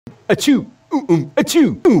Achoo,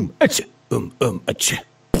 achoo, achoo, achoo.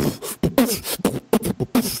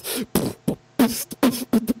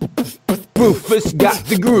 Rufus got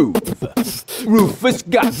the groove. Rufus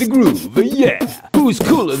got the groove, yeah. Who's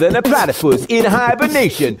cooler than a platypus in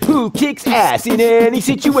hibernation? Who kicks ass in any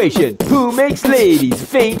situation? Who makes ladies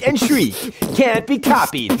faint and shriek? Can't be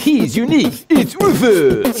copied, he's unique. It's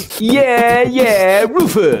Rufus. Yeah, yeah,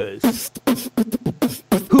 Rufus.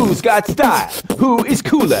 Who's got style? Who is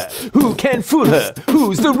cooler? Who can fool her?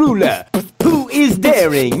 Who's the ruler? Who is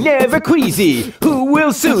daring, never queasy? Who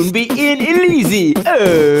will soon be in Elysee?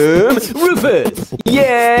 Rufus!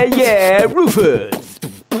 Yeah, yeah, Rufus!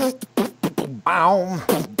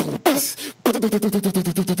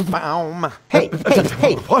 Hey, hey,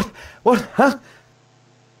 hey! What? Huh?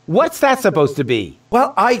 What's that supposed to be?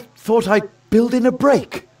 Well, I thought I'd build in a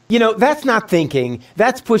break. You know, that's not thinking.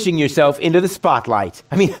 That's pushing yourself into the spotlight.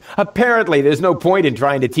 I mean, apparently there's no point in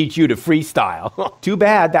trying to teach you to freestyle. Too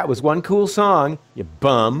bad that was one cool song, you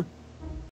bum.